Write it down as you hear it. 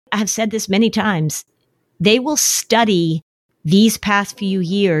I have said this many times. They will study these past few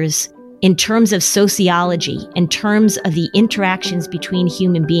years in terms of sociology, in terms of the interactions between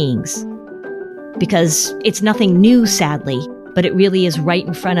human beings. Because it's nothing new, sadly, but it really is right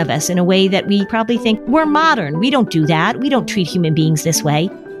in front of us in a way that we probably think we're modern. We don't do that. We don't treat human beings this way.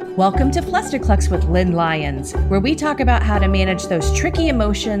 Welcome to Flusterclux with Lynn Lyons, where we talk about how to manage those tricky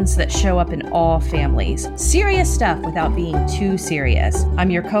emotions that show up in all families. Serious stuff without being too serious.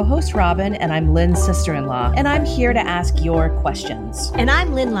 I'm your co-host, Robin, and I'm Lynn's sister-in-law, and I'm here to ask your questions. And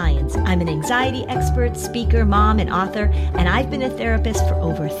I'm Lynn Lyons. I'm an anxiety expert, speaker, mom, and author, and I've been a therapist for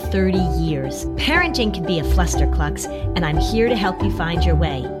over 30 years. Parenting can be a flusterclux, and I'm here to help you find your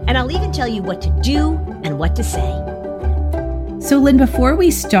way. And I'll even tell you what to do and what to say. So, Lynn, before we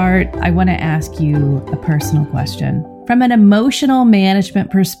start, I want to ask you a personal question. From an emotional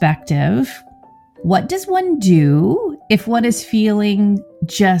management perspective, what does one do if one is feeling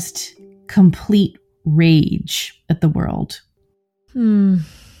just complete rage at the world?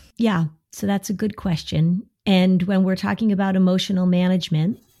 Yeah, so that's a good question. And when we're talking about emotional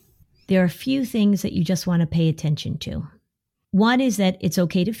management, there are a few things that you just want to pay attention to. One is that it's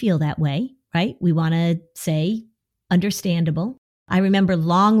okay to feel that way, right? We want to say, understandable. I remember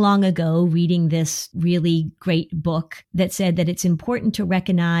long ago reading this really great book that said that it's important to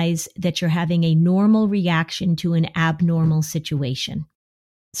recognize that you're having a normal reaction to an abnormal situation.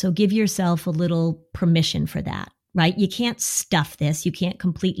 So give yourself a little permission for that, right? You can't stuff this. You can't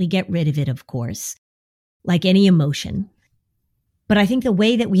completely get rid of it, of course, like any emotion. But I think the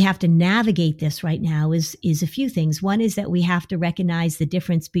way that we have to navigate this right now is a few things. One is that we have to recognize the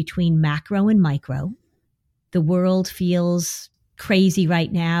difference between macro and micro. The world feels crazy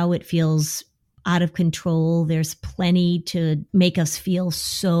right now. It feels out of control. There's plenty to make us feel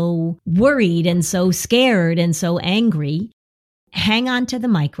so worried and so scared and so angry. Hang on to the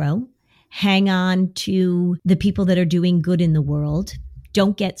micro. Hang on to the people that are doing good in the world.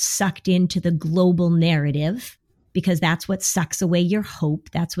 Don't get sucked into the global narrative, because that's what sucks away your hope.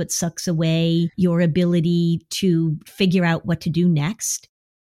 That's what sucks away your ability to figure out what to do next.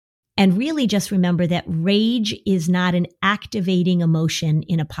 And really just remember that rage is not an activating emotion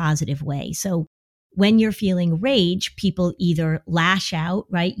in a positive way. So when you're feeling rage, people either lash out,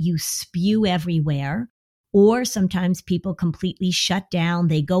 right? You spew everywhere, or sometimes people completely shut down.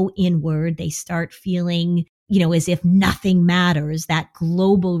 They go inward. They start feeling, as if nothing matters, that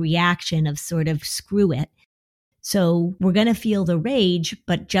global reaction of sort of screw it. So we're going to feel the rage,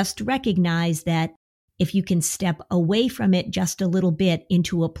 but just recognize that if you can step away from it just a little bit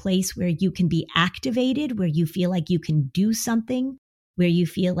into a place where you can be activated, where you feel like you can do something, where you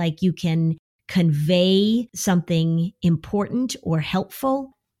feel like you can convey something important or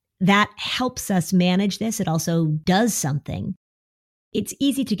helpful, that helps us manage this. It also does something. It's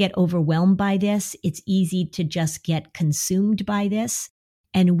easy to get overwhelmed by this. It's easy to just get consumed by this.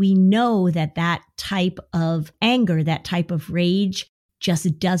 And we know that that type of anger, that type of rage,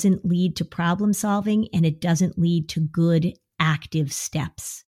 just doesn't lead to problem solving, and it doesn't lead to good active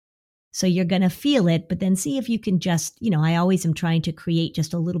steps. So you're going to feel it, but then see if you can just, I always am trying to create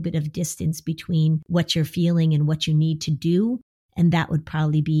just a little bit of distance between what you're feeling and what you need to do. And that would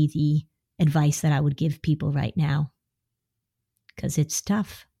probably be the advice that I would give people right now, because it's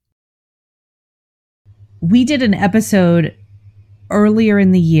tough. We did an episode earlier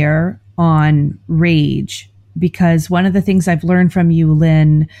in the year on rage, because one of the things I've learned from you,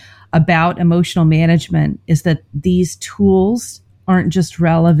 Lynn, about emotional management is that these tools aren't just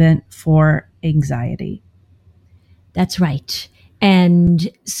relevant for anxiety. That's right. And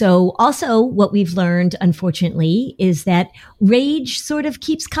so also what we've learned, unfortunately, is that rage sort of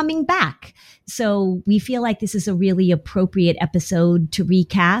keeps coming back. So we feel like this is a really appropriate episode to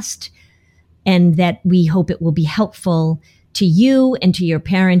recast, and that we hope it will be helpful to you and to your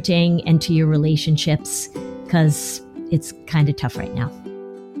parenting and to your relationships, because it's kind of tough right now.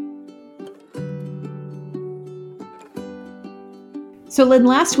 So, Lynn,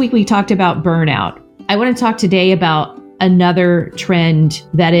 last week we talked about burnout. I want to talk today about another trend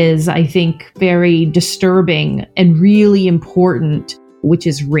that is, I think, very disturbing and really important, which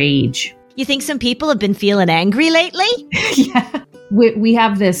is rage. You think some people have been feeling angry lately? Yeah. We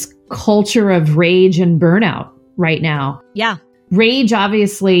have this culture of rage and burnout right now. Yeah. Rage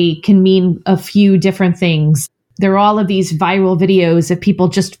obviously can mean a few different things. There are all of these viral videos of people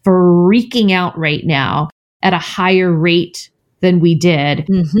just freaking out right now at a higher rate than we did.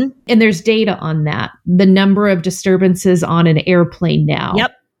 Mm-hmm. And there's data on that. The number of disturbances on an airplane now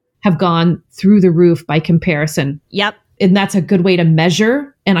have gone through the roof by comparison. Yep. And that's a good way to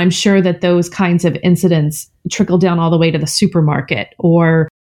measure. And I'm sure that those kinds of incidents trickle down all the way to the supermarket or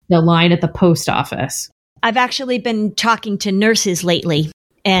the line at the post office. I've actually been talking to nurses lately,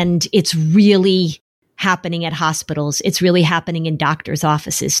 and it's really happening at hospitals. It's really happening in doctors'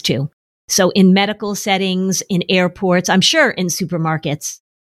 offices too. So in medical settings, in airports, I'm sure in supermarkets.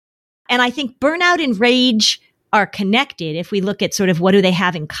 And I think burnout and rage are connected. If we look at sort of what do they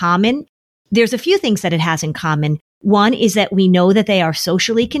have in common, there's a few things that it has in common. One is that we know that they are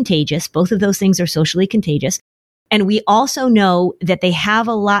socially contagious. Both of those things are socially contagious. And we also know that they have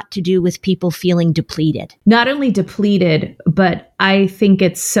a lot to do with people feeling depleted. Not only depleted, but I think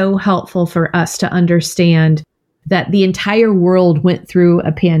it's so helpful for us to understand that the entire world went through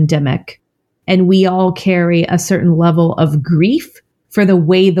a pandemic, and we all carry a certain level of grief for the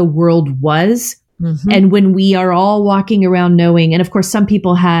way the world was. Mm-hmm. And when we are all walking around knowing, and of course, some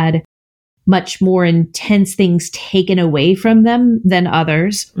people had much more intense things taken away from them than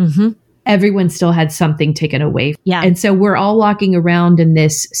others. Mm-hmm. Everyone still had something taken away. Yeah. And so we're all walking around in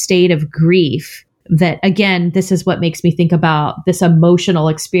this state of grief that, again, this is what makes me think about this emotional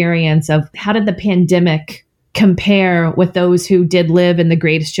experience of how did the pandemic compare with those who did live in the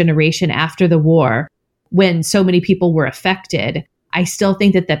greatest generation after the war when so many people were affected. I still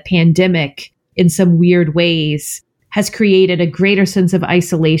think that the pandemic, in some weird ways, has created a greater sense of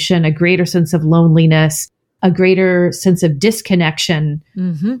isolation, a greater sense of loneliness, a greater sense of disconnection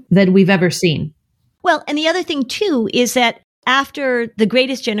than we've ever seen. Well, and the other thing too is that after the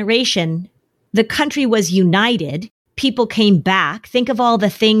greatest generation, the country was united. People came back. Think of all the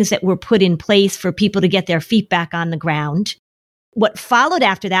things that were put in place for people to get their feet back on the ground. What followed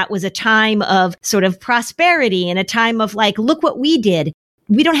after that was a time of sort of prosperity and a time of like, look what we did.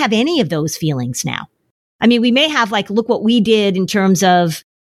 We don't have any of those feelings now. I mean, we may have like, look what we did in terms of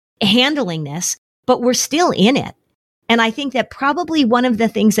handling this, but we're still in it. And I think that probably one of the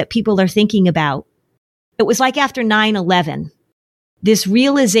things that people are thinking about, it was like after 9/11, this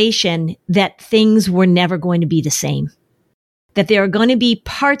realization that things were never going to be the same, that there are going to be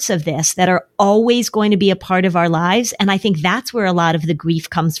parts of this that are always going to be a part of our lives. And I think that's where a lot of the grief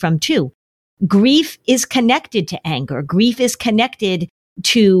comes from too. Grief is connected to anger. Grief is connected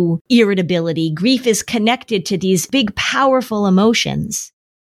to irritability. Grief is connected to these big, powerful emotions.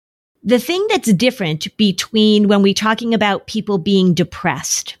 The thing that's different between when we're talking about people being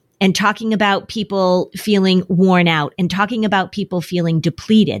depressed and talking about people feeling worn out and talking about people feeling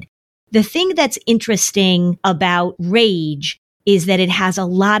depleted, the thing that's interesting about rage is that it has a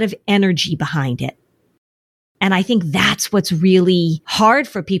lot of energy behind it. And I think that's what's really hard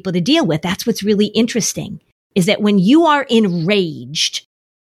for people to deal with. That's what's really interesting, is that when you are enraged,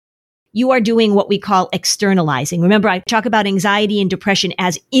 you are doing what we call externalizing. Remember, I talk about anxiety and depression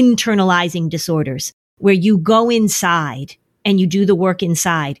as internalizing disorders, where you go inside and you do the work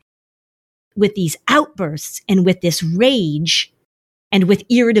inside. With these outbursts and with this rage and with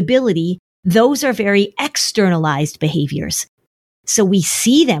irritability, those are very externalized behaviors. So we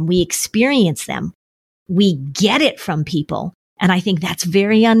see them, we experience them, we get it from people. And I think that's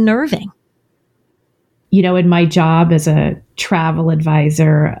very unnerving. You know, in my job as a travel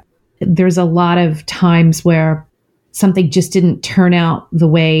advisor, there's a lot of times where something just didn't turn out the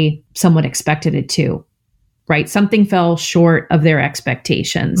way someone expected it to, right? Something fell short of their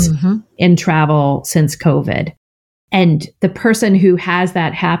expectations in travel since COVID. And the person who has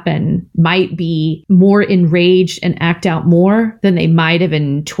that happen might be more enraged and act out more than they might have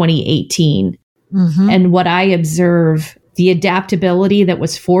in 2018. And what I observe, the adaptability that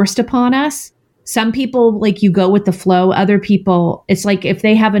was forced upon us, some people, like, you go with the flow. Other people, it's like if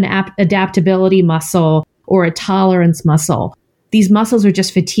they have an adaptability muscle or a tolerance muscle, these muscles are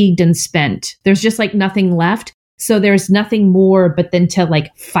just fatigued and spent. There's just like nothing left. So there's nothing more but then to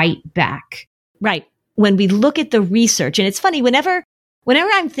like fight back. Right. When we look at the research, and it's funny, whenever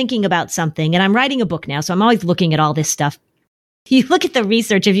I'm thinking about something, and I'm writing a book now, so I'm always looking at all this stuff. You look at the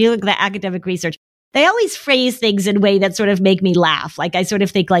research, if you look at the academic research, they always phrase things in a way that sort of make me laugh. Like I sort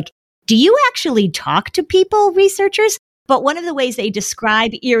of think like, do you actually talk to people, researchers? But one of the ways they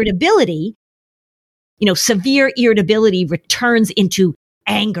describe irritability, you know, severe irritability returns into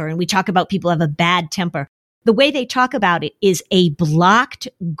anger. And we talk about people who have a bad temper. The way they talk about it is a blocked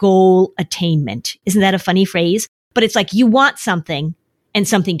goal attainment. Isn't that a funny phrase? But it's like you want something and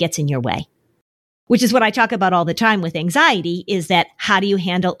something gets in your way, which is what I talk about all the time with anxiety, is that how do you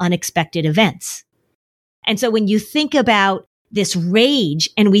handle unexpected events? And so when you think about this rage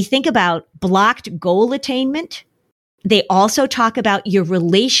and we think about blocked goal attainment, they also talk about your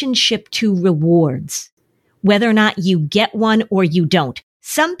relationship to rewards, whether or not you get one or you don't.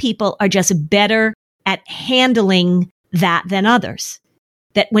 Some people are just better at handling that than others.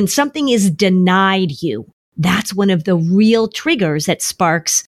 That when something is denied you, that's one of the real triggers that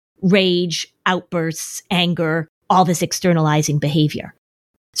sparks rage, outbursts, anger, all this externalizing behavior.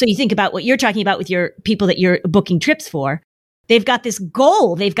 So you think about what you're talking about with your people that you're booking trips for. They've got this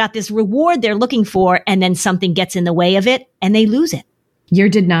goal, they've got this reward they're looking for, and then something gets in the way of it and they lose it. You're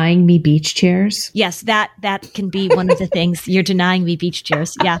denying me beach chairs? Yes, that can be one of the things. You're denying me beach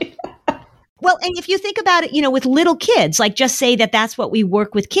chairs. Yeah. Well, and if you think about it, with little kids, like just say that that's what we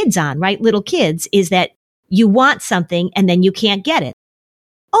work with kids on, right? Little kids is that you want something and then you can't get it.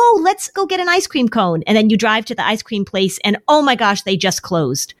 Oh, let's go get an ice cream cone. And then you drive to the ice cream place and oh my gosh, they just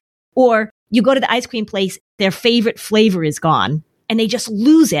closed. Or you go to the ice cream place, their favorite flavor is gone and they just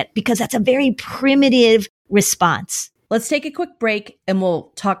lose it because that's a very primitive response. Let's take a quick break and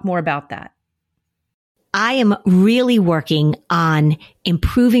we'll talk more about that. I am really working on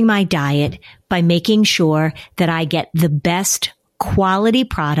improving my diet by making sure that I get the best quality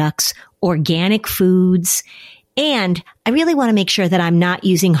products, organic foods, and I really want to make sure that I'm not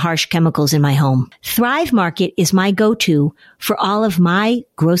using harsh chemicals in my home. Thrive Market is my go-to for all of my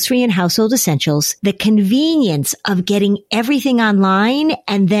grocery and household essentials. The convenience of getting everything online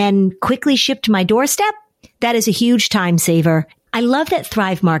and then quickly shipped to my doorstep, that is a huge time saver. I love that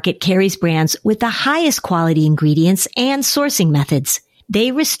Thrive Market carries brands with the highest quality ingredients and sourcing methods.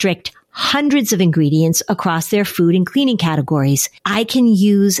 They restrict hundreds of ingredients across their food and cleaning categories. I can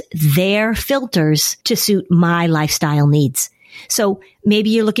use their filters to suit my lifestyle needs. So maybe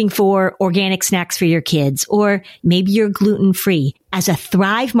you're looking for organic snacks for your kids, or maybe you're gluten-free. As a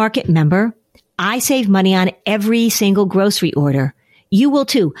Thrive Market member, I save money on every single grocery order. You will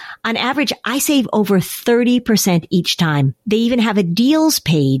too. On average, I save over 30% each time. They even have a deals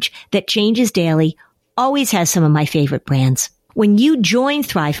page that changes daily, always has some of my favorite brands. When you join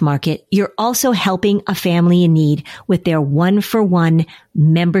Thrive Market, you're also helping a family in need with their 1-for-1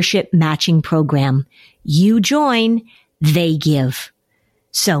 membership matching program. You join, they give.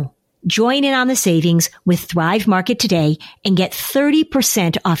 So join in on the savings with Thrive Market today and get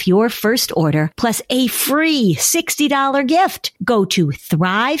 30% off your first order plus a free $60 gift. Go to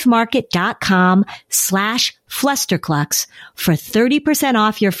thrivemarket.com/flusterclux for 30%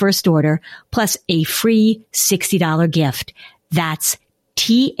 off your first order plus a free $60 gift. That's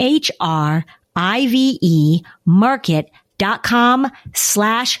THRIVE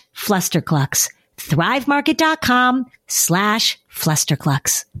market.com/flusterclux.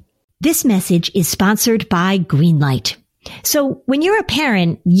 thrivemarket.com/flusterclux. This message is sponsored by Greenlight. So when you're a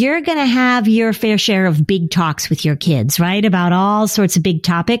parent, you're going to have your fair share of big talks with your kids, right? About all sorts of big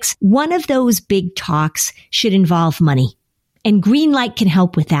topics. One of those big talks should involve money. And Greenlight can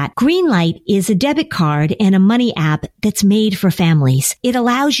help with that. Greenlight is a debit card and a money app that's made for families. It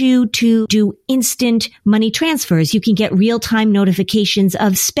allows you to do instant money transfers. You can get real-time notifications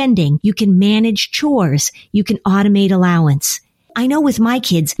of spending. You can manage chores. You can automate allowance. I know with my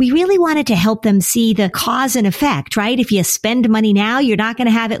kids, we really wanted to help them see the cause and effect, right? If you spend money now, you're not going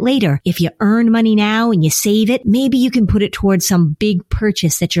to have it later. If you earn money now and you save it, maybe you can put it towards some big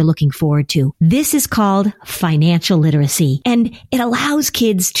purchase that you're looking forward to. This is called financial literacy, and it allows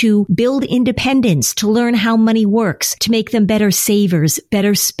kids to build independence, to learn how money works, to make them better savers,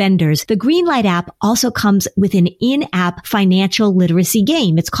 better spenders. The Greenlight app also comes with an in-app financial literacy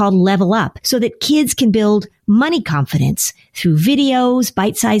game. It's called Level Up, so that kids can build money confidence through videos,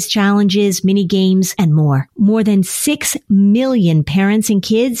 bite-sized challenges, mini games, and more. More than 6 million parents and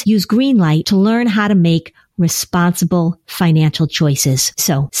kids use Greenlight to learn how to make responsible financial choices.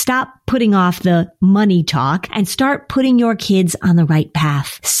 So stop putting off the money talk and start putting your kids on the right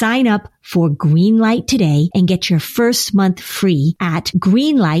path. Sign up for Greenlight today and get your first month free at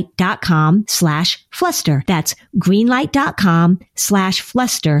greenlight.com/fluster. That's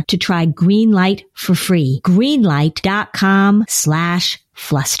greenlight.com/fluster to try Greenlight for free.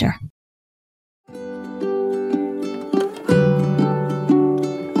 Greenlight.com/fluster.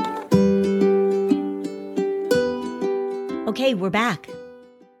 Okay, we're back.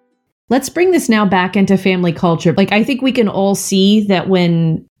 Let's bring this now back into family culture. I think we can all see that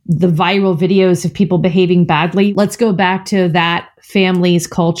when the viral videos of people behaving badly, let's go back to that family's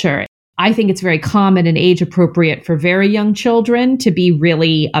culture. I think it's very common and age appropriate for very young children to be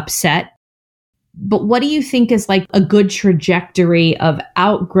really upset. But what do you think is a good trajectory of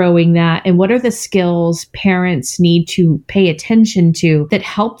outgrowing that? And what are the skills parents need to pay attention to that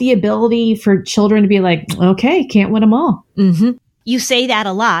help the ability for children to be okay, can't win them all? Mm-hmm. You say that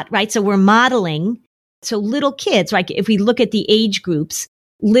a lot, right? So we're modeling. So little kids, right? If we look at the age groups,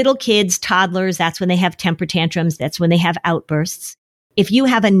 little kids, toddlers, that's when they have temper tantrums. That's when they have outbursts. If you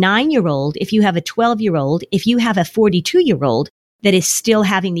have a 9-year-old, if you have a 12-year-old, if you have a 42-year-old that is still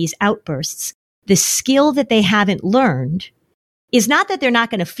having these outbursts, the skill that they haven't learned is not that they're not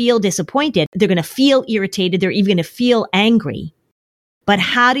going to feel disappointed. They're going to feel irritated. They're even going to feel angry. But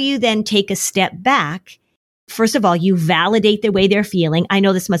how do you then take a step back? First of all, you validate the way they're feeling. I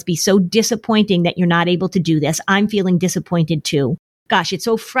know this must be so disappointing that you're not able to do this. I'm feeling disappointed too. Gosh, it's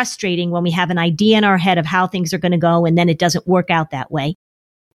so frustrating when we have an idea in our head of how things are going to go and then it doesn't work out that way.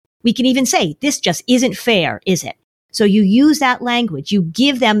 We can even say, this just isn't fair, is it? So you use that language. You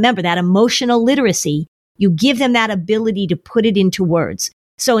give them, remember, that emotional literacy. You give them that ability to put it into words.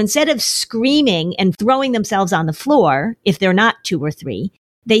 So instead of screaming and throwing themselves on the floor, if they're not 2 or 3,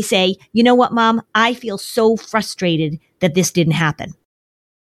 they say, you know what, Mom, I feel so frustrated that this didn't happen.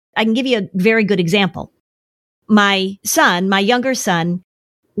 I can give you a very good example. My younger son,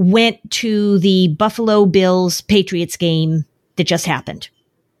 went to the Buffalo Bills Patriots game that just happened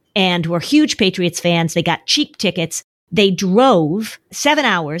and were huge Patriots fans. They got cheap tickets. They drove 7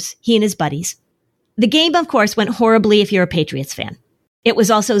 hours, he and his buddies. The game, of course, went horribly if you're a Patriots fan. It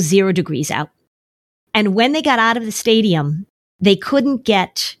was also 0 degrees out. And when they got out of the stadium, they couldn't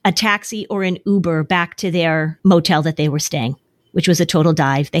get a taxi or an Uber back to their motel that they were staying, which was a total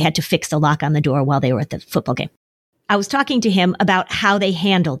dive. They had to fix the lock on the door while they were at the football game. I was talking to him about how they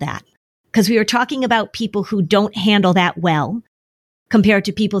handle that, because we were talking about people who don't handle that well compared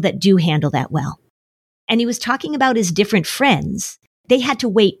to people that do handle that well. And he was talking about his different friends. They had to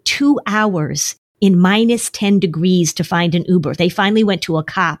wait 2 hours in minus 10 degrees to find an Uber. They finally went to a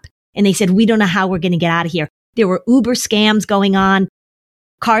cop and they said, we don't know how we're going to get out of here. There were Uber scams going on.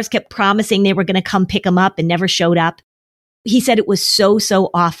 Cars kept promising they were going to come pick them up and never showed up. He said it was so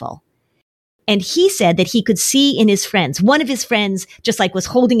awful. And he said that he could see in his friends, one of his friends just like was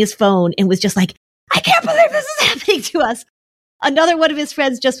holding his phone and was just like, I can't believe this is happening to us. Another one of his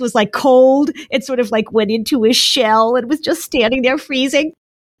friends just was like cold and sort of like went into his shell and was just standing there freezing.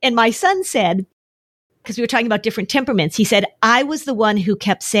 And my son said, because we were talking about different temperaments, he said, I was the one who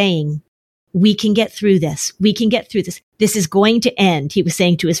kept saying, we can get through this. We can get through this. This is going to end. He was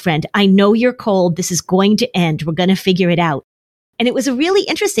saying to his friend, I know you're cold. This is going to end. We're going to figure it out. And it was really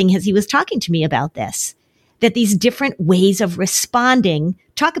interesting as he was talking to me about this, that these different ways of responding,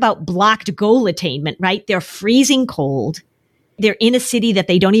 talk about blocked goal attainment, right? They're freezing cold. They're in a city that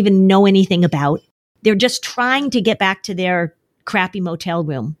they don't even know anything about. They're just trying to get back to their crappy motel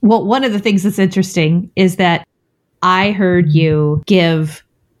room. Well, one of the things that's interesting is that I heard you give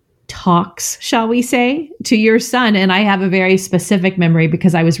talks, shall we say, to your son. And I have a very specific memory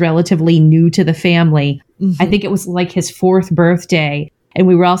because I was relatively new to the family. Mm-hmm. I think it was like his 4th birthday and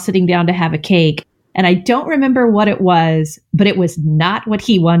we were all sitting down to have a cake. And I don't remember what it was, but it was not what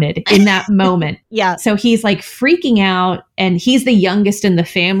he wanted in that moment. Yeah. So he's like freaking out and he's the youngest in the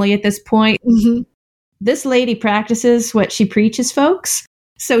family at this point. Mm-hmm. This lady practices what she preaches, folks.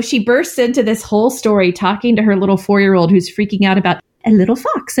 So she bursts into this whole story talking to her little 4-year-old who's freaking out about a little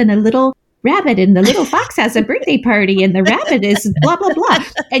fox and a little rabbit, and the little fox has a birthday party and the rabbit is blah, blah, blah.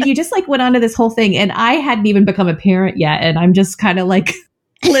 And you just like went on to this whole thing. And I hadn't even become a parent yet. And I'm just kind of like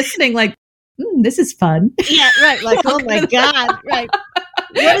listening like, this is fun. Yeah, right. Like, oh my God, right.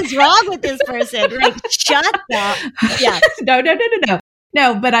 What is wrong with this person? Like, shut up. Yeah.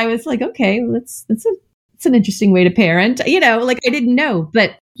 No, but I was like, okay, it's an interesting way to parent. You know, like I didn't know,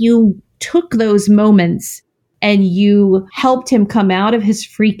 but you took those moments and you helped him come out of his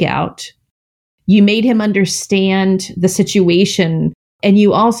freak out. You made him understand the situation. And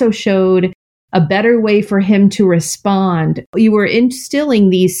you also showed a better way for him to respond. You were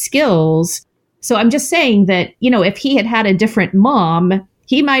instilling these skills. So I'm just saying that, you know, if he had had a different mom,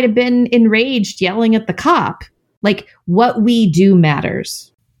 he might have been enraged, yelling at the cop. Like, what we do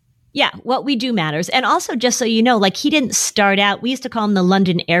matters. Yeah, what we do matters. And also, just so you know, like he didn't start out, we used to call him the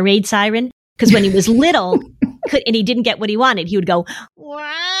London air raid siren, because when he was little and he didn't get what he wanted, he would go,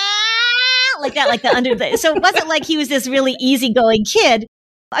 wah, like that, like the under the, so it wasn't like he was this really easygoing kid.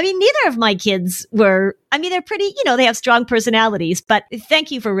 I mean, neither of my kids were, I mean, they're pretty, you know, they have strong personalities, but thank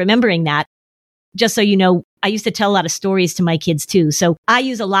you for remembering that. Just so you know, I used to tell a lot of stories to my kids too. So I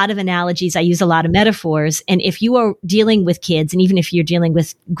use a lot of analogies. I use a lot of metaphors. And if you are dealing with kids, and even if you're dealing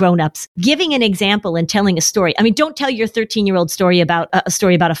with grownups, giving an example and telling a story. I mean, don't tell your 13-year-old story about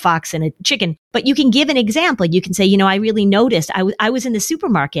a fox and a chicken, but you can give an example. You can say, you know, I really noticed, I was in the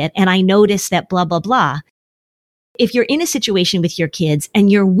supermarket and I noticed that blah, blah, blah. If you're in a situation with your kids and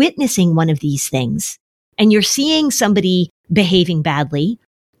you're witnessing one of these things and you're seeing somebody behaving badly,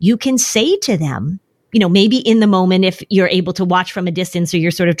 you can say to them, you know, maybe in the moment, if you're able to watch from a distance or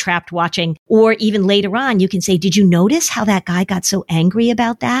you're sort of trapped watching, or even later on, you can say, did you notice how that guy got so angry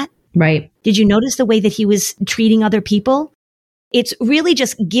about that? Right. Did you notice the way that he was treating other people? It's really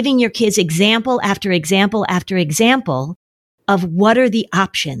just giving your kids example after example after example of what are the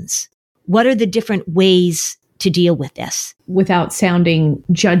options? What are the different ways to deal with this? Without sounding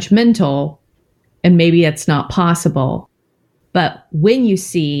judgmental, and maybe it's not possible, but when you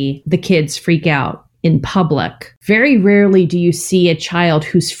see the kids freak out in public, very rarely do you see a child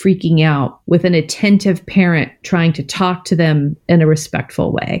who's freaking out with an attentive parent trying to talk to them in a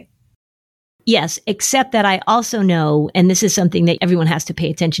respectful way. Yes, except that I also know, and this is something that everyone has to pay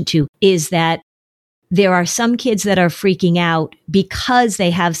attention to, is that there are some kids that are freaking out because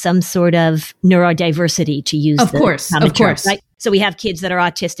they have some sort of neurodiversity, to use of course, right? So we have kids that are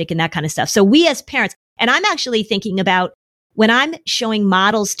autistic and that kind of stuff. So we as parents, and I'm actually thinking about when I'm showing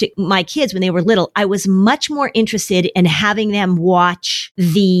models to my kids when they were little, I was much more interested in having them watch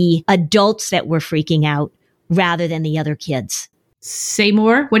the adults that were freaking out rather than the other kids. Say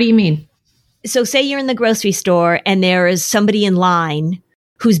more. What do you mean? So say you're in the grocery store and there is somebody in line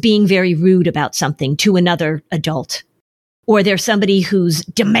who's being very rude about something to another adult. Or there's somebody who's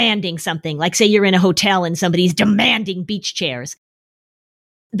demanding something, like say you're in a hotel and somebody's demanding beach chairs.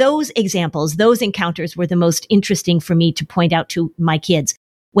 Those examples, those encounters were the most interesting for me to point out to my kids.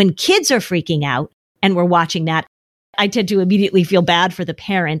 When kids are freaking out and we're watching that, I tend to immediately feel bad for the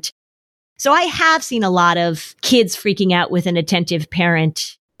parent. So I have seen a lot of kids freaking out with an attentive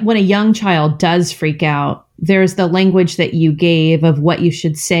parent. When a young child does freak out, there's the language that you gave of what you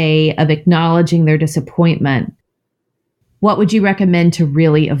should say, of acknowledging their disappointment. What would you recommend to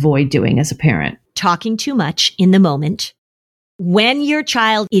really avoid doing as a parent? Talking too much in the moment. When your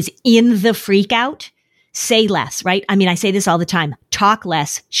child is in the freak out, say less, right? I mean, I say this all the time. Talk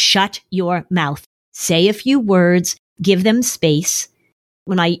less. Shut your mouth. Say a few words. Give them space.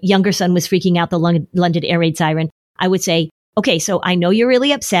 When my younger son was freaking out the London air raid siren, I would say, okay, so I know you're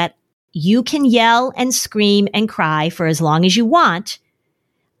really upset. You can yell and scream and cry for as long as you want.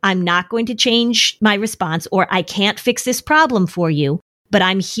 I'm not going to change my response, or I can't fix this problem for you, but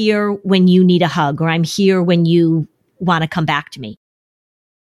I'm here when you need a hug, or I'm here when you want to come back to me.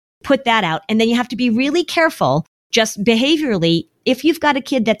 Put that out. And then you have to be really careful, just behaviorally. If you've got a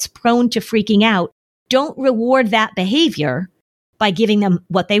kid that's prone to freaking out, don't reward that behavior by giving them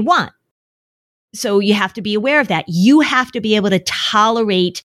what they want. So you have to be aware of that. You have to be able to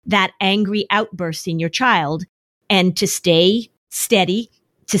tolerate that angry outburst in your child and to stay steady,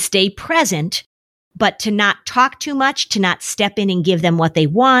 to stay present, but to not talk too much, to not step in and give them what they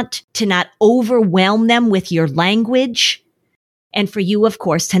want, to not overwhelm them with your language. And for you, of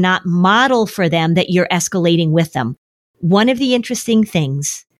course, to not model for them that you're escalating with them. One of the interesting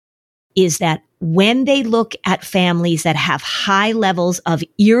things is that when they look at families that have high levels of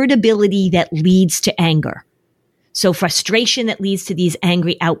irritability that leads to anger, so frustration that leads to these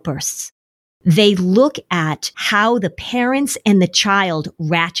angry outbursts, they look at how the parents and the child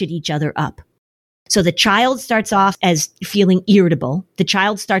ratchet each other up. So the child starts off as feeling irritable. The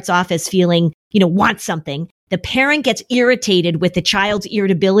child starts off as feeling, wants something. The parent gets irritated with the child's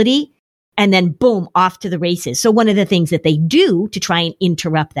irritability, and then boom, off to the races. So one of the things that they do to try and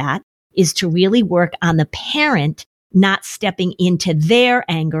interrupt that is to really work on the parent not stepping into their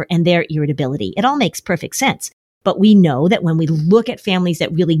anger and their irritability. It all makes perfect sense. But we know that when we look at families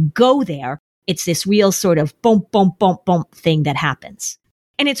that really go there, it's this real sort of boom, boom, boom, boom thing that happens.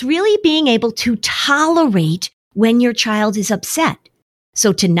 And it's really being able to tolerate when your child is upset.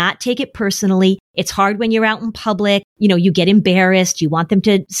 So to not take it personally. It's hard when you're out in public. You get embarrassed. You want them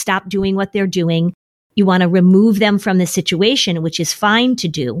to stop doing what they're doing. You want to remove them from the situation, which is fine to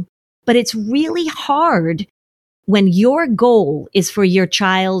do. But it's really hard when your goal is for your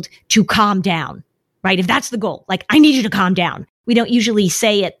child to calm down, right? If that's the goal, like, I need you to calm down. We don't usually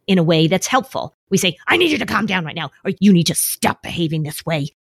say it in a way that's helpful. We say, I need you to calm down right now, or you need to stop behaving this way.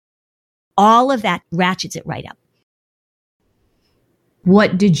 All of that ratchets it right up.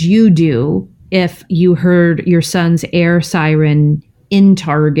 What did you do if you heard your son's air siren in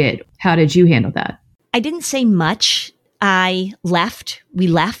Target? How did you handle that? I didn't say much. I left. We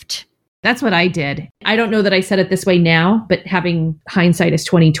left. That's what I did. I don't know that I said it this way now, but having hindsight is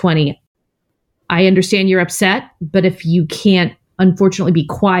 20/20. I understand you're upset, but if you can't, unfortunately, be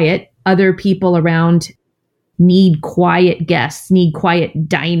quiet, other people around need quiet guests, need quiet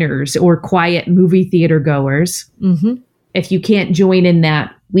diners or quiet movie theater goers. Mm-hmm. If you can't join in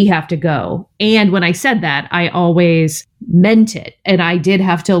that, we have to go. And when I said that, I always meant it. And I did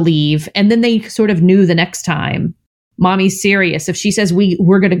have to leave. And then they sort of knew the next time, Mommy's serious. If she says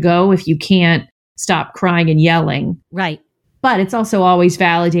we're going to go, if you can't stop crying and yelling. Right. But it's also always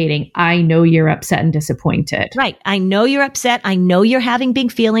validating. I know you're upset and disappointed. Right. I know you're upset. I know you're having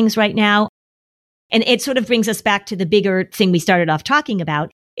big feelings right now. And it sort of brings us back to the bigger thing we started off talking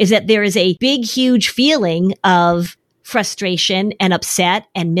about, is that there is a big, huge feeling of frustration and upset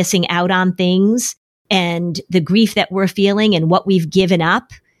and missing out on things and the grief that we're feeling and what we've given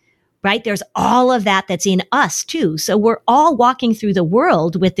up, right? There's all of that that's in us too. So we're all walking through the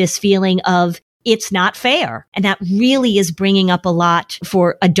world with this feeling of it's not fair. And that really is bringing up a lot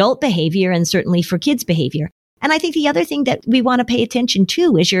for adult behavior and certainly for kids' behavior. And I think the other thing that we want to pay attention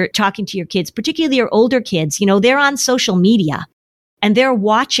to as you're talking to your kids, particularly your older kids, they're on social media and they're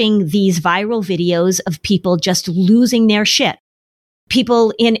watching these viral videos of people just losing their shit.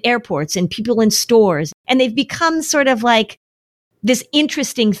 People in airports and people in stores. And they've become sort of like this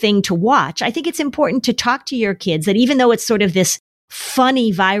interesting thing to watch. I think it's important to talk to your kids that even though it's sort of this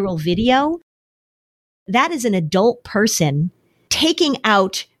funny viral video, that is an adult person taking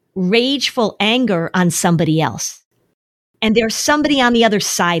out rageful anger on somebody else. And there's somebody on the other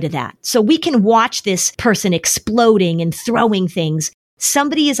side of that. So we can watch this person exploding and throwing things.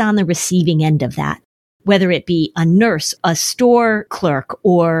 Somebody is on the receiving end of that, whether it be a nurse, a store clerk,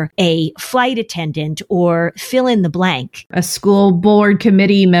 or a flight attendant, or fill in the blank. A school board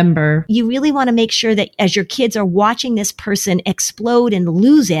committee member. You really want to make sure that as your kids are watching this person explode and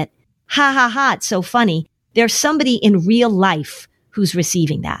lose it, ha ha ha, it's so funny. There's somebody in real life who's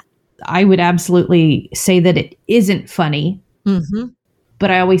receiving that. I would absolutely say that it isn't funny,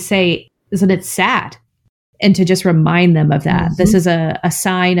 but I always say, isn't it sad? And to just remind them of that. This is a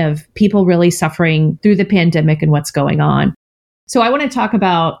sign of people really suffering through the pandemic and what's going on. So I want to talk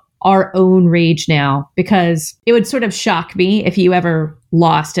about our own rage now, because it would sort of shock me if you ever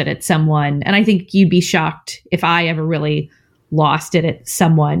lost it at someone. And I think you'd be shocked if I ever really lost it at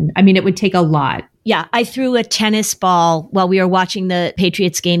someone. I mean, it would take a lot. Yeah, I threw a tennis ball while we were watching the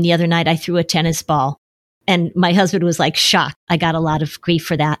Patriots game the other night. I threw a tennis ball and my husband was like shocked. I got a lot of grief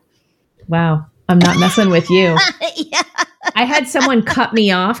for that. Wow. I'm not messing with you. Yeah. I had someone cut me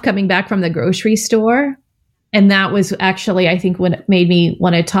off coming back from the grocery store. And that was actually, I think, what made me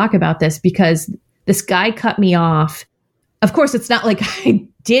want to talk about this, because this guy cut me off. Of course, it's not like I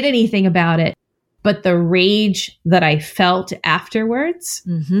did anything about it, but the rage that I felt afterwards,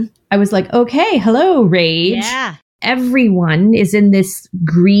 I was like, okay, hello, rage. Yeah. Everyone is in this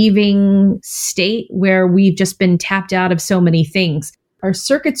grieving state where we've just been tapped out of so many things. Our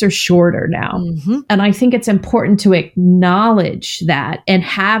circuits are shorter now. And I think it's important to acknowledge that and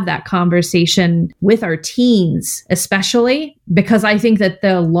have that conversation with our teens, especially because I think that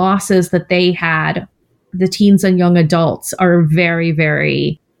the losses that they had, the teens and young adults, are very,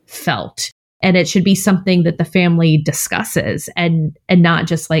 very felt. And it should be something that the family discusses and not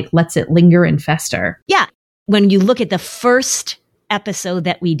just like lets it linger and fester. Yeah. When you look at the first episode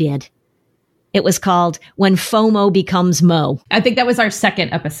that we did, it was called When FOMO Becomes Mo. I think that was our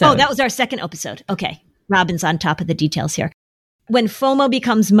second episode. Oh, that was our second episode. Okay. Robin's on top of the details here. When FOMO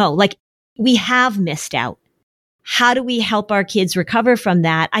becomes Mo, like we have missed out. How do we help our kids recover from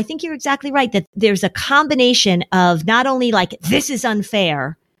that? I think you're exactly right that there's a combination of not only like this is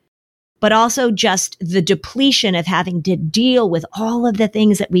unfair, but also just the depletion of having to deal with all of the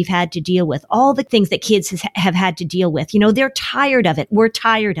things that we've had to deal with, all the things that kids have had to deal with. They're tired of it. We're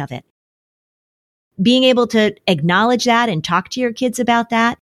tired of it. Being able to acknowledge that and talk to your kids about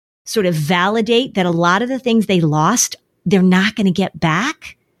that, sort of validate that a lot of the things they lost, they're not going to get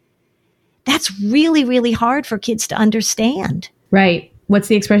back. That's really, really hard for kids to understand. Right. What's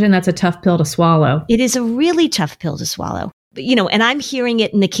the expression? That's a tough pill to swallow. It is a really tough pill to swallow. But, and I'm hearing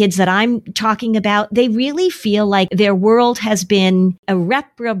it in the kids that I'm talking about. They really feel like their world has been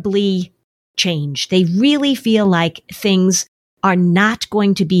irreparably changed. They really feel like things are not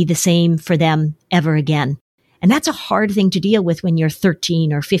going to be the same for them ever again. And that's a hard thing to deal with when you're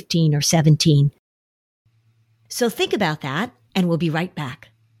 13 or 15 or 17. So think about that, and we'll be right back.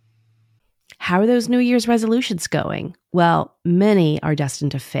 How are those New Year's resolutions going? Well, many are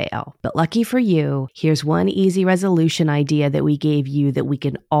destined to fail. But lucky for you, here's one easy resolution idea that we gave you that we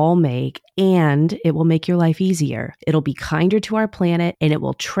can all make, and it will make your life easier. It'll be kinder to our planet, and it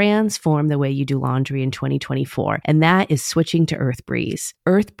will transform the way you do laundry in 2024. And that is switching to EarthBreeze.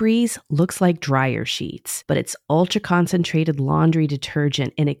 EarthBreeze looks like dryer sheets, but it's ultra-concentrated laundry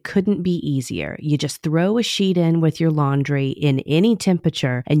detergent, and it couldn't be easier. You just throw a sheet in with your laundry in any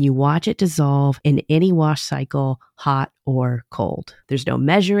temperature, and you watch it dissolve in any wash cycle, hot or cold. There's no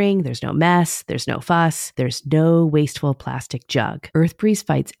measuring, there's no mess, there's no fuss, there's no wasteful plastic jug. EarthBreeze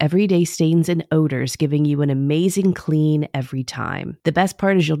fights everyday stains and odors, giving you an amazing clean every time. The best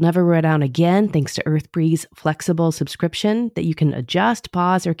part is you'll never run out again thanks to EarthBreeze flexible subscription that you can adjust,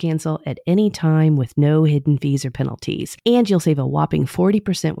 pause, or cancel at any time with no hidden fees or penalties. And you'll save a whopping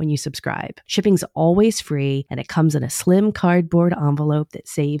 40% when you subscribe. Shipping's always free, and it comes in a slim cardboard envelope that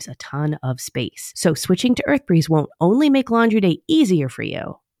saves a ton of space. So switching to EarthBreeze won't only make laundry day easier for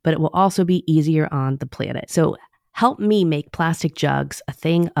you, but it will also be easier on the planet. So help me make plastic jugs a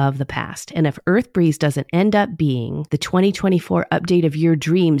thing of the past. And if EarthBreeze doesn't end up being the 2024 update of your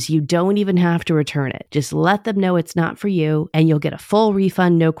dreams, you don't even have to return it. Just let them know it's not for you, and you'll get a full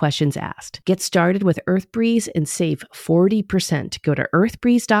refund, no questions asked. Get started with EarthBreeze and save 40%. Go to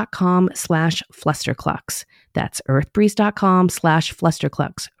earthbreeze.com/flusterclux. That's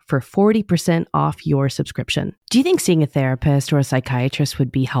earthbreeze.com/flusterclux for 40% off your subscription. Do you think seeing a therapist or a psychiatrist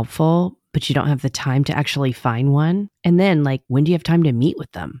would be helpful, but you don't have the time to actually find one? And then, when do you have time to meet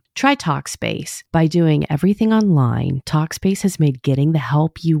with them? Try Talkspace. By doing everything online, Talkspace has made getting the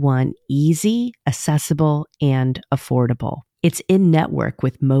help you want easy, accessible, and affordable. It's in-network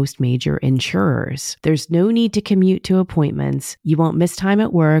with most major insurers. There's no need to commute to appointments. You won't miss time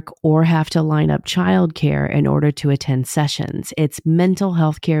at work or have to line up childcare in order to attend sessions. It's mental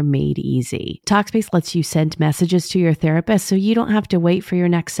health care made easy. Talkspace lets you send messages to your therapist so you don't have to wait for your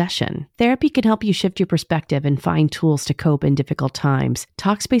next session. Therapy can help you shift your perspective and find tools to cope in difficult times.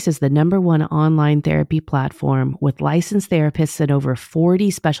 Talkspace is the #1 online therapy platform with licensed therapists in over 40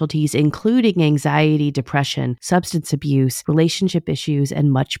 specialties, including anxiety, depression, substance abuse, relationship issues,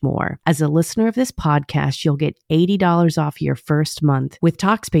 and much more. As a listener of this podcast, you'll get $80 off your first month with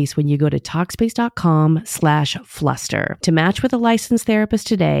Talkspace when you go to Talkspace.com/fluster. To match with a licensed therapist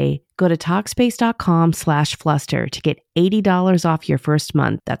today, go to Talkspace.com/fluster to get $80 off your first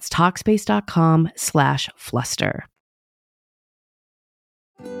month. That's Talkspace.com/fluster.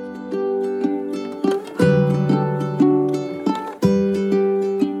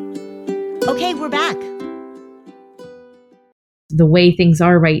 Okay, we're back. The way things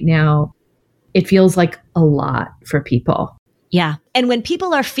are right now, it feels like a lot for people. Yeah. And when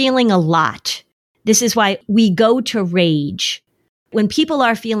people are feeling a lot, this is why we go to rage. When people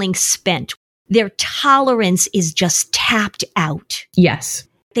are feeling spent, their tolerance is just tapped out. Yes.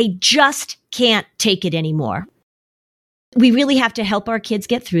 They just can't take it anymore. We really have to help our kids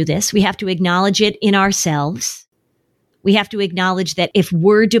get through this. We have to acknowledge it in ourselves. We have to acknowledge that if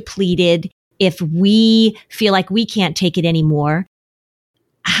we're depleted, if we feel like we can't take it anymore,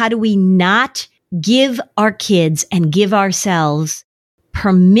 how do we not give our kids and give ourselves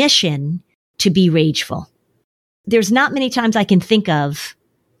permission to be rageful? There's not many times I can think of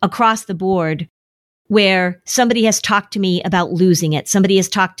across the board where somebody has talked to me about losing it. Somebody has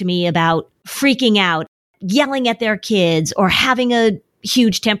talked to me about freaking out, yelling at their kids, or having a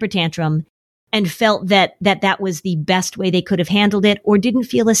huge temper tantrum, and felt that was the best way they could have handled it, or didn't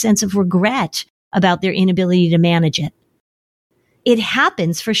feel a sense of regret about their inability to manage it. It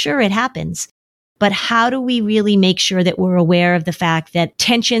happens, for sure it happens. But how do we really make sure that we're aware of the fact that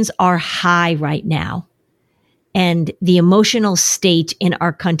tensions are high right now? And the emotional state in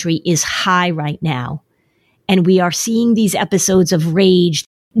our country is high right now. And we are seeing these episodes of rage,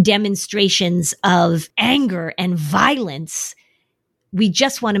 demonstrations of anger and violence. We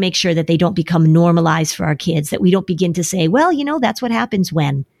just want to make sure that they don't become normalized for our kids, that we don't begin to say, well, that's what happens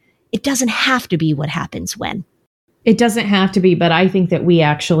when. It doesn't have to be what happens when. It doesn't have to be, but I think that we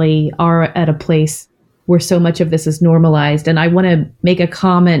actually are at a place where so much of this is normalized. And I want to make a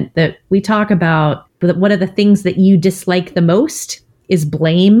comment that we talk about, but one of the things that you dislike the most is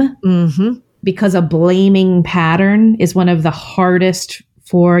blame. Mm-hmm. Because a blaming pattern is one of the hardest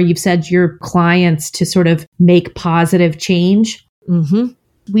for, you've said, your clients to sort of make positive change. Mm-hmm.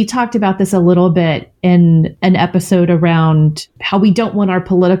 We talked about this a little bit in an episode around how we don't want our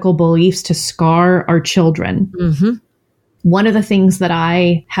political beliefs to scar our children. Mm-hmm. One of the things that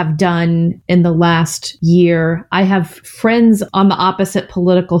I have done in the last year, I have friends on the opposite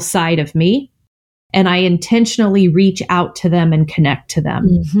political side of me, and I intentionally reach out to them and connect to them.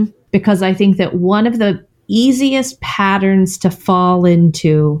 Mm-hmm. Because I think that one of the easiest patterns to fall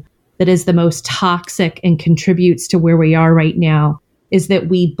into that is the most toxic and contributes to where we are right now is that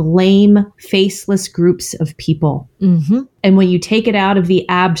we blame faceless groups of people. Mm-hmm. And when you take it out of the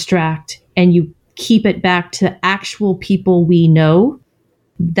abstract and you keep it back to actual people we know,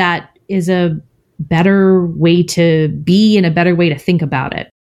 that is a better way to be and a better way to think about it.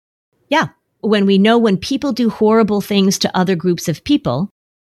 Yeah. When we know when people do horrible things to other groups of people,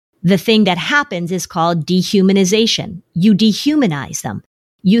 the thing that happens is called dehumanization. You dehumanize them.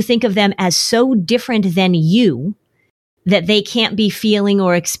 You think of them as so different than you that they can't be feeling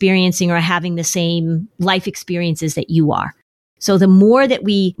or experiencing or having the same life experiences that you are. So the more that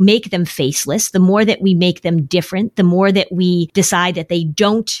we make them faceless, the more that we make them different, the more that we decide that they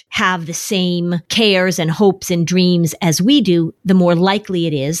don't have the same cares and hopes and dreams as we do, the more likely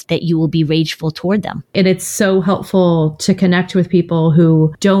it is that you will be rageful toward them. And it's so helpful to connect with people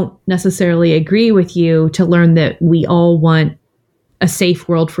who don't necessarily agree with you, to learn that we all want a safe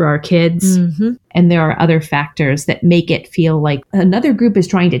world for our kids. Mm-hmm. And there are other factors that make it feel like another group is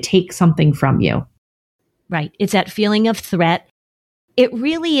trying to take something from you. Right. It's that feeling of threat. It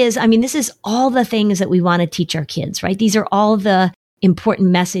really is. I mean, this is all the things that we want to teach our kids, right? These are all the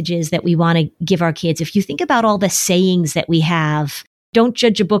important messages that we want to give our kids. If you think about all the sayings that we have, don't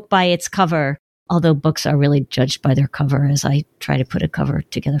judge a book by its cover, although books are really judged by their cover as I try to put a cover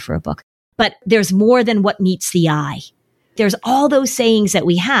together for a book. But there's more than what meets the eye. There's all those sayings that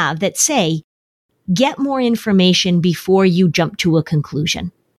we have that say, get more information before you jump to a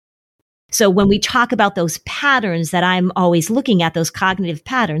conclusion. So when we talk about those patterns that I'm always looking at, those cognitive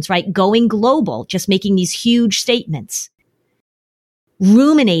patterns, right? Going global, just making these huge statements,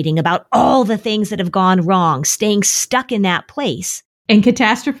 ruminating about all the things that have gone wrong, staying stuck in that place. And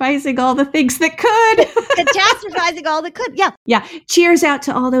catastrophizing all the things that could. Catastrophizing all that could. Yeah. Yeah. Cheers out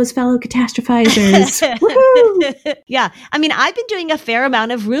to all those fellow catastrophizers. Woohoo! Yeah. I mean, I've been doing a fair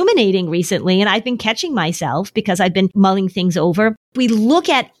amount of ruminating recently, and I've been catching myself because I've been mulling things over. We look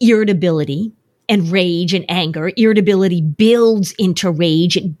at irritability and rage and anger. Irritability builds into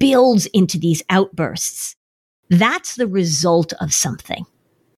rage. It builds into these outbursts. That's the result of something.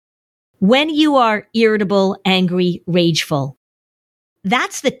 When you are irritable, angry, rageful,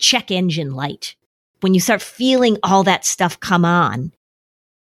 that's the check engine light. When you start feeling all that stuff come on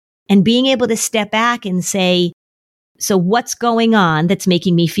and being able to step back and say, so what's going on that's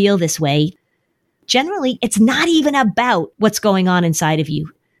making me feel this way? Generally, it's not even about what's going on inside of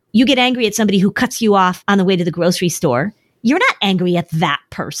you. You get angry at somebody who cuts you off on the way to the grocery store. You're not angry at that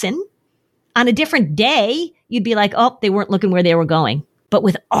person. On a different day, you'd be like, oh, they weren't looking where they were going. But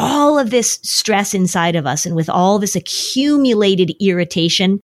with all of this stress inside of us and with all this accumulated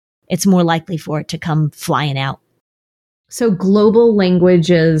irritation, it's more likely for it to come flying out. So global language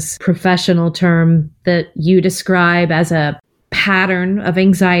is a professional term that you describe as a pattern of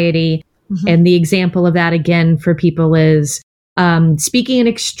anxiety. Mm-hmm. And the example of that again for people is speaking in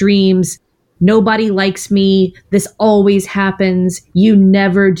extremes. Nobody likes me. This always happens. You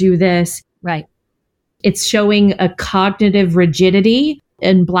never do this. Right. It's showing a cognitive rigidity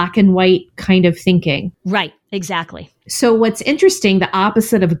and black and white kind of thinking. Right, exactly. So what's interesting, the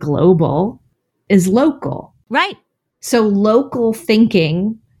opposite of global is local. Right. So local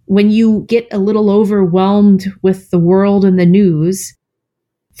thinking, when you get a little overwhelmed with the world and the news,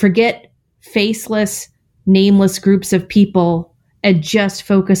 forget faceless, nameless groups of people and just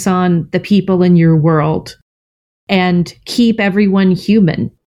focus on the people in your world and keep everyone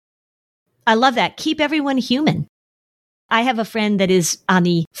human. I love that. Keep everyone human. I have a friend that is on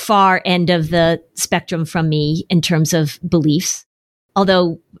the far end of the spectrum from me in terms of beliefs,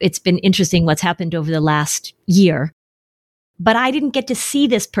 although it's been interesting what's happened over the last year. But I didn't get to see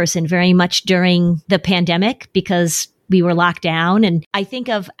this person very much during the pandemic because we were locked down. And I think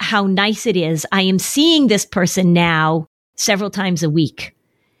of how nice it is. I am seeing this person now several times a week.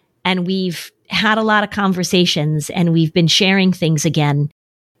 And we've had a lot of conversations and we've been sharing things again.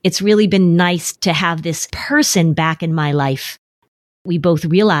 It's really been nice to have this person back in my life. We both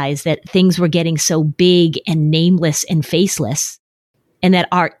realized that things were getting so big and nameless and faceless, and that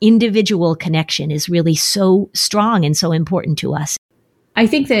our individual connection is really so strong and so important to us. I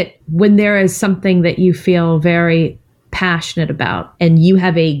think that when there is something that you feel very passionate about and you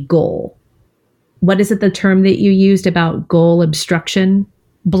have a goal, what is it, the term that you used about goal obstruction?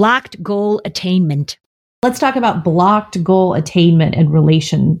 Blocked goal attainment. Let's talk about blocked goal attainment in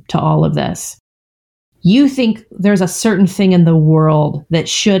relation to all of this. You think there's a certain thing in the world that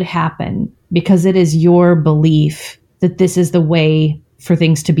should happen because it is your belief that this is the way for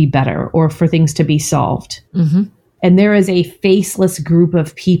things to be better or for things to be solved. Mm-hmm. And there is a faceless group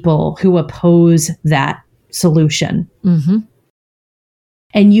of people who oppose that solution. Mm-hmm.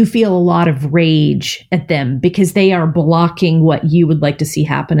 And you feel a lot of rage at them because they are blocking what you would like to see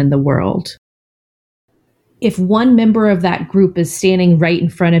happen in the world. If one member of that group is standing right in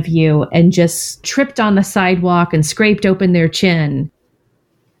front of you and just tripped on the sidewalk and scraped open their chin,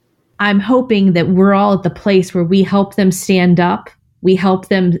 I'm hoping that we're all at the place where we help them stand up. We help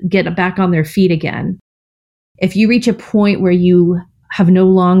them get back on their feet again. If you reach a point where you have no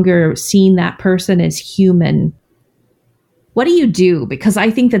longer seen that person as human, what do you do? Because I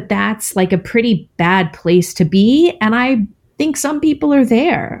think that that's like a pretty bad place to be. And I think some people are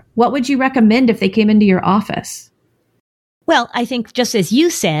there. What would you recommend if they came into your office? Well, I think just as you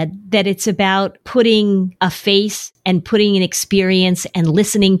said, that it's about putting a face and putting an experience and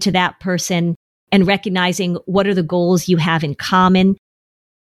listening to that person and recognizing what are the goals you have in common.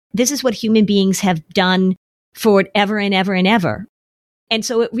 This is what human beings have done forever and ever and ever. And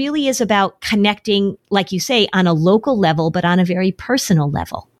so it really is about connecting, like you say, on a local level, but on a very personal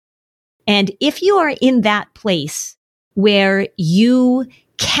level. And if you are in that place where you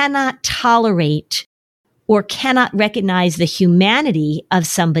cannot tolerate or cannot recognize the humanity of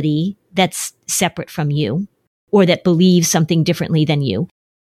somebody that's separate from you or that believes something differently than you,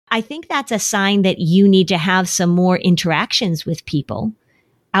 I think that's a sign that you need to have some more interactions with people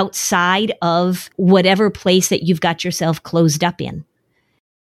outside of whatever place that you've got yourself closed up in.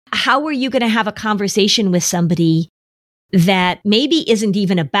 How are you going to have a conversation with somebody that maybe isn't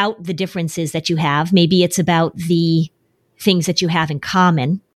even about the differences that you have? Maybe it's about the things that you have in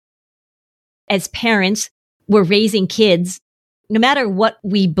common. As parents, we're raising kids. No matter what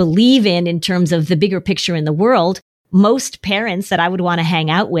we believe in terms of the bigger picture in the world, most parents that I would want to hang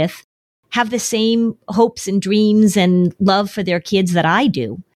out with have the same hopes and dreams and love for their kids that I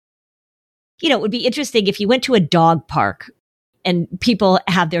do. You know, it would be interesting if you went to a dog park and people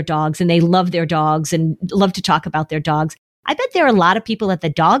have their dogs and they love their dogs and love to talk about their dogs. I bet there are a lot of people at the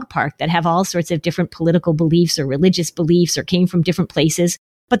dog park that have all sorts of different political beliefs or religious beliefs or came from different places,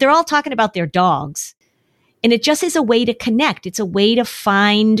 but they're all talking about their dogs. And it just is a way to connect. It's a way to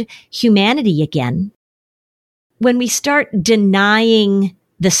find humanity again. When we start denying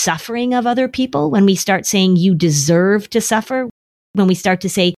the suffering of other people, when we start saying you deserve to suffer, when we start to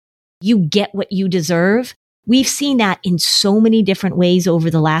say you get what you deserve, we've seen that in so many different ways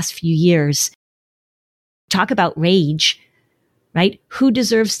over the last few years. Talk about rage, right? Who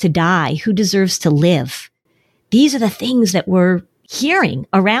deserves to die? Who deserves to live? These are the things that we're hearing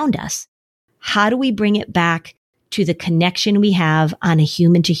around us. How do we bring it back to the connection we have on a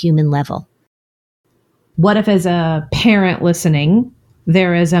human to human level? What if, as a parent listening,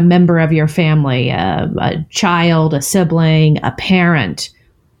 there is a member of your family, a child, a sibling, a parent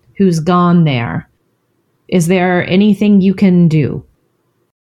who's gone there? Is there anything you can do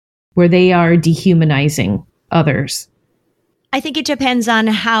where they are dehumanizing others? I think it depends on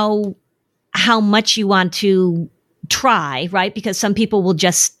how much you want to try, right? Because some people will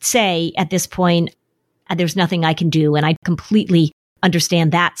just say at this point, there's nothing I can do. And I completely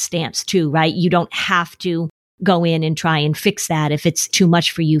understand that stance too, right? You don't have to go in and try and fix that if it's too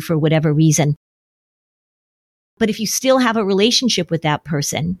much for you for whatever reason. But if you still have a relationship with that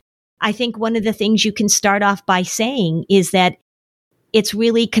person, I think one of the things you can start off by saying is that it's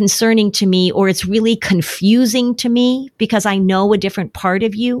really concerning to me, or it's really confusing to me because I know a different part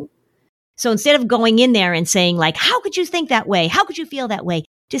of you. So instead of going in there and saying like, how could you think that way? How could you feel that way?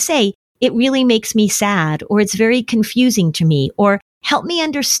 To say, it really makes me sad, or it's very confusing to me, or help me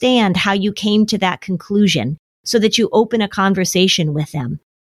understand how you came to that conclusion, so that you open a conversation with them.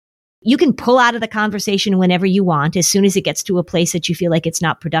 You can pull out of the conversation whenever you want, as soon as it gets to a place that you feel like it's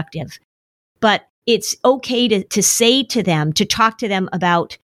not productive. But it's okay to say to them, to talk to them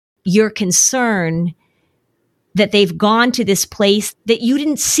about your concern that they've gone to this place that you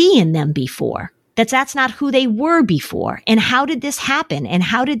didn't see in them before, that's not who they were before. And how did this happen? And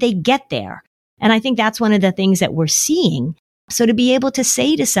how did they get there? And I think that's one of the things that we're seeing. So to be able to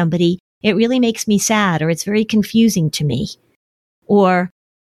say to somebody, it really makes me sad, or it's very confusing to me, or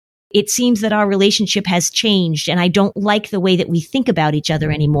it seems that our relationship has changed and I don't like the way that we think about each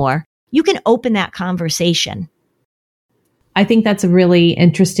other anymore. You can open that conversation. I think that's a really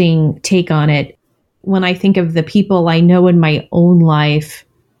interesting take on it. When I think of the people I know in my own life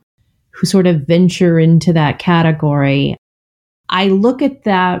who sort of venture into that category, I look at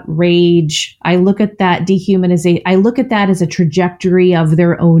that rage, I look at that dehumanization, I look at that as a trajectory of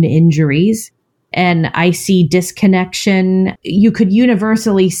their own injuries. And I see disconnection. You could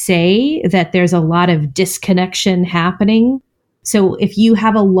universally say that there's a lot of disconnection happening. So if you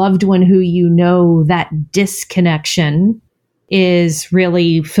have a loved one who you know that disconnection is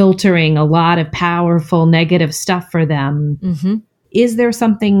really filtering a lot of powerful negative stuff for them, is there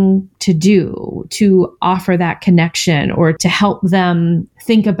something to do to offer that connection, or to help them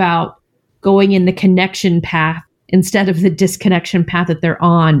think about going in the connection path instead of the disconnection path that they're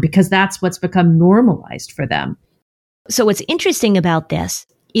on, because that's what's become normalized for them? So what's interesting about this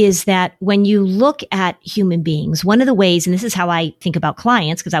is that when you look at human beings, one of the ways, and this is how I think about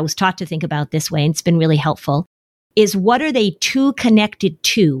clients, because I was taught to think about this way and it's been really helpful, is what are they too connected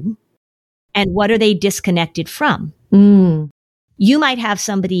to and what are they disconnected from? You might have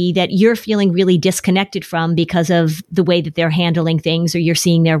somebody that you're feeling really disconnected from because of the way that they're handling things, or you're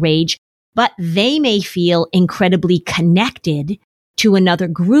seeing their rage. but they may feel incredibly connected to another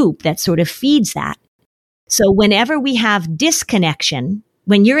group that sort of feeds that. So whenever we have disconnection,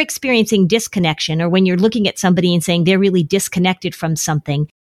 when you're experiencing disconnection, or when you're looking at somebody and saying they're really disconnected from something,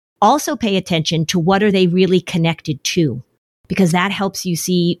 also pay attention to what are they really connected to, because that helps you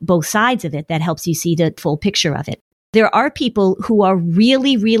see both sides of it. That helps you see the full picture of it. There are people who are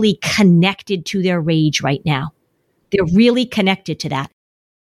really, really connected to their rage right now. They're really connected to that.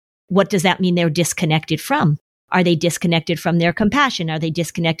 What does that mean they're disconnected from? Are they disconnected from their compassion? Are they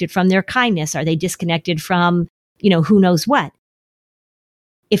disconnected from their kindness? Are they disconnected from, who knows what?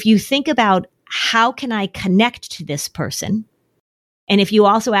 If you think about how can I connect to this person? And if you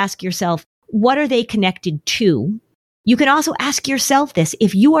also ask yourself, what are they connected to? You can also ask yourself this.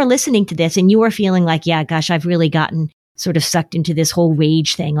 If you are listening to this and you are feeling like, yeah, gosh, I've really gotten sort of sucked into this whole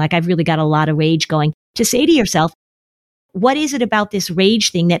rage thing. Like I've really got a lot of rage going, to say to yourself, what is it about this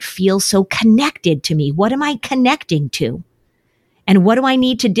rage thing that feels so connected to me? What am I connecting to? And what do I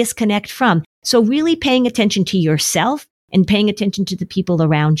need to disconnect from? So really paying attention to yourself and paying attention to the people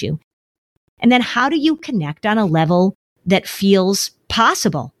around you. And then how do you connect on a level that feels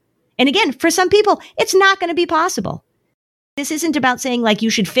possible? And again, for some people, it's not going to be possible. This isn't about saying like you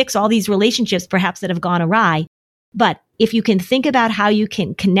should fix all these relationships perhaps that have gone awry. But if you can think about how you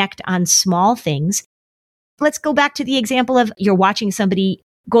can connect on small things, let's go back to the example of you're watching somebody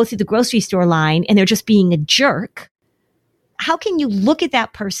go through the grocery store line and they're just being a jerk. How can you look at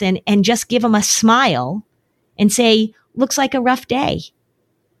that person and just give them a smile and say, looks like a rough day?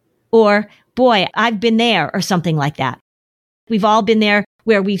 Or, boy, I've been there, or something like that. We've all been there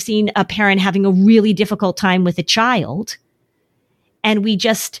where we've seen a parent having a really difficult time with a child, and we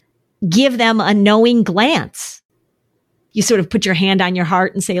just give them a knowing glance. You sort of put your hand on your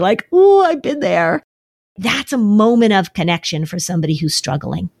heart and say like, oh, I've been there. That's a moment of connection for somebody who's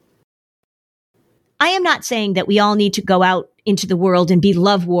struggling. I am not saying that we all need to go out into the world and be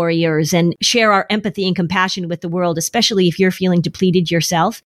love warriors and share our empathy and compassion with the world, especially if you're feeling depleted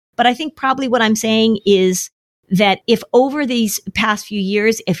yourself. But I think probably what I'm saying is that if over these past few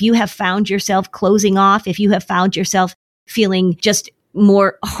years, if you have found yourself closing off, if you have found yourself feeling just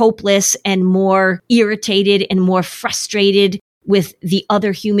more hopeless and more irritated and more frustrated with the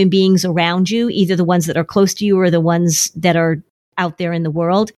other human beings around you, either the ones that are close to you or the ones that are out there in the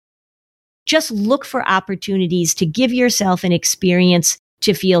world, just look for opportunities to give yourself an experience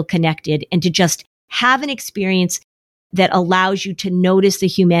to feel connected and to just have an experience that allows you to notice the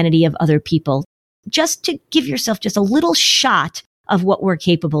humanity of other people, just to give yourself just a little shot of what we're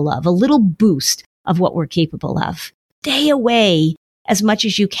capable of, a little boost of what we're capable of. Stay away as much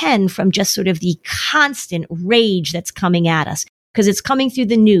as you can from just sort of the constant rage that's coming at us, because it's coming through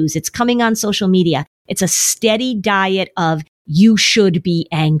the news. It's coming on social media. It's a steady diet of you should be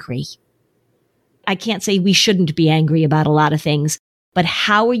angry. I can't say we shouldn't be angry about a lot of things, but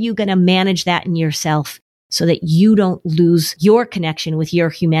how are you going to manage that in yourself so that you don't lose your connection with your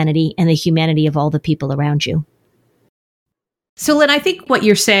humanity and the humanity of all the people around you? So, Lynn, I think what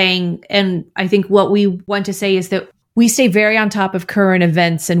you're saying, and I think what we want to say, is that we stay very on top of current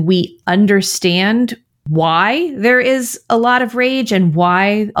events and we understand why there is a lot of rage and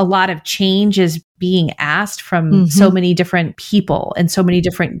why a lot of change is being asked from so many different people and so many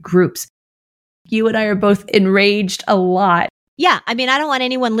different groups. You and I are both enraged a lot. Yeah. I mean, I don't want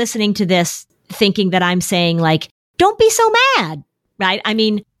anyone listening to this thinking that I'm saying like, don't be so mad, right? I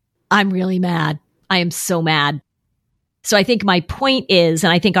mean, I'm really mad. I am so mad. So I think my point is,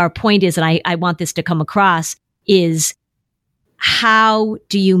 and I think our point is, and I want this to come across, is how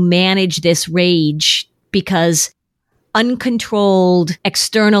do you manage this rage? Because uncontrolled,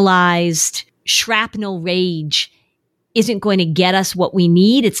 externalized, shrapnel rage isn't going to get us what we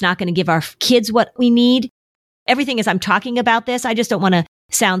need. It's not going to give our kids what we need. Everything as I'm talking about this, I just don't want to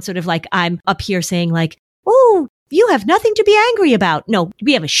sound sort of like I'm up here saying like, oh, you have nothing to be angry about. No,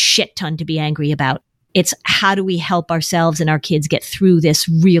 we have a shit ton to be angry about. It's how do we help ourselves and our kids get through this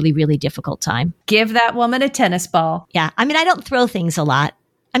really, really difficult time? Give that woman a tennis ball. Yeah. I mean, I don't throw things a lot.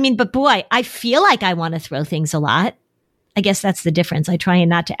 I mean, but boy, I feel like I want to throw things a lot. I guess that's the difference. I try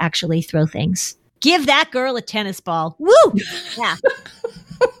not to actually throw things. Give that girl a tennis ball. Woo! Yeah.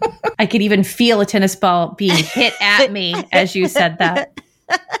 I could even feel a tennis ball being hit at me as you said that.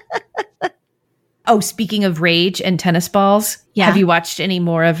 Oh, speaking of rage and tennis balls, have you watched any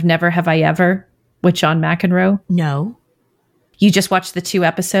more of Never Have I Ever with John McEnroe? No. You just watched the 2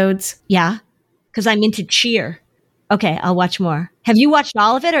 episodes? Yeah, because I'm into cheer. Okay, I'll watch more. Have you watched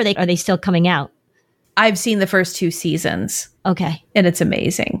all of it, or are they still coming out? I've seen the first 2 seasons. Okay. And it's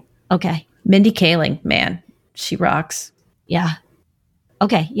amazing. Okay. Mindy Kaling, man, she rocks. Yeah.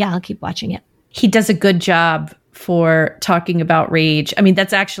 Okay. Yeah, I'll keep watching it. He does a good job for talking about rage. I mean,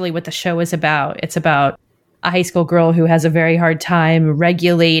 that's actually what the show is about. It's about a high school girl who has a very hard time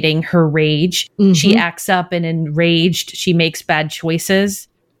regulating her rage. Mm-hmm. She acts up and enraged. She makes bad choices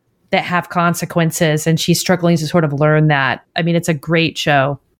that have consequences, and she's struggling to sort of learn that. I mean, it's a great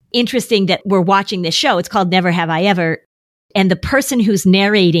show. Interesting that we're watching this show. It's called Never Have I Ever. And the person who's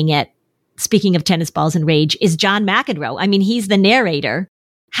narrating it, speaking of tennis balls and rage, is John McEnroe. I mean, he's the narrator.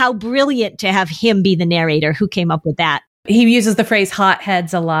 How brilliant to have him be the narrator. Who came up with that? He uses the phrase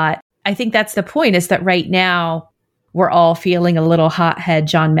hotheads a lot. I think that's the point, is that right now we're all feeling a little hothead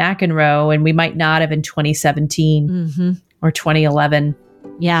John McEnroe, and we might not have in 2017 or 2011.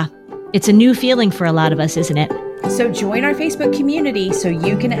 Yeah. It's a new feeling for a lot of us, isn't it? So join our Facebook community so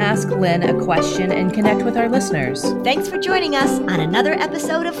you can ask Lynn a question and connect with our listeners. Thanks for joining us on another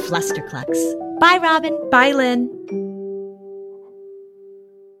episode of Flusterclux. Bye, Robin. Bye, Lynn.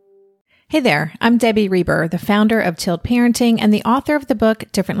 Hey there, I'm Debbie Reber, the founder of Tilt Parenting and the author of the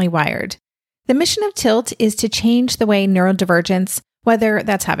book Differently Wired. The mission of Tilt is to change the way neurodivergence, whether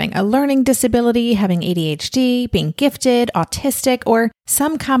that's having a learning disability, having ADHD, being gifted, autistic, or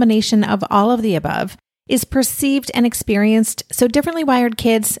some combination of all of the above, is perceived and experienced so differently wired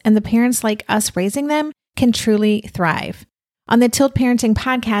kids and the parents like us raising them can truly thrive. On the Tilt Parenting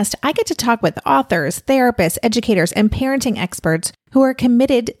podcast, I get to talk with authors, therapists, educators, and parenting experts who are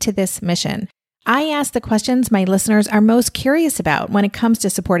committed to this mission. I ask the questions my listeners are most curious about when it comes to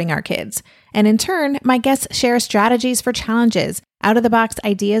supporting our kids. And in turn, my guests share strategies for challenges, out-of-the-box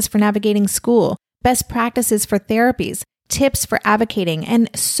ideas for navigating school, best practices for therapies, tips for advocating, and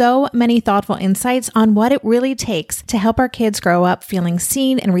so many thoughtful insights on what it really takes to help our kids grow up feeling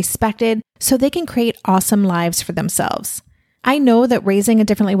seen and respected so they can create awesome lives for themselves. I know that raising a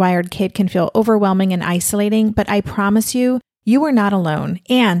differently wired kid can feel overwhelming and isolating, but I promise you, you are not alone,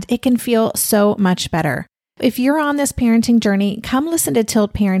 and it can feel so much better. If you're on this parenting journey, come listen to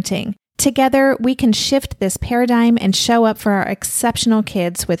Tilt Parenting. Together, we can shift this paradigm and show up for our exceptional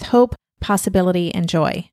kids with hope, possibility, and joy.